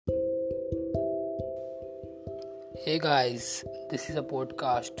Hey guys, this is a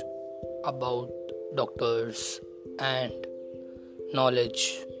podcast about doctors and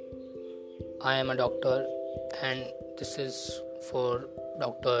knowledge. I am a doctor and this is for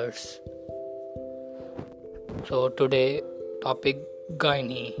doctors. So today topic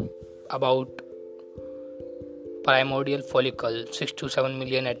Gynae about primordial follicle 6 to 7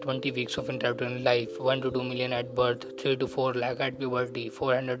 million at 20 weeks of intrauterine life, 1 to 2 million at birth, 3 to 4 lakh at puberty,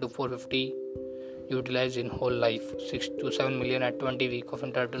 400 to 450 utilized in whole life, 6 to 7 million at 20 weeks of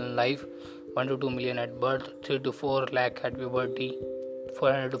intrauterine life, 1 to 2 million at birth, 3 to 4 lakh at puberty,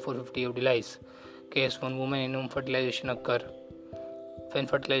 400 to 450 utilized. Case 1 woman in whom fertilization occur. When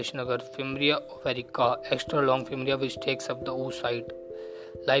fertilization occurs, Fimbria ovarica, extra long fimbria which takes up the oocyte.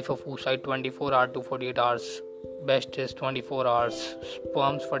 Life of oocyte 24 hours to 48 hours. Best is 24 hours.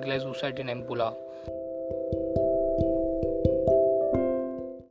 Sperms fertilize oocyte in ampulla.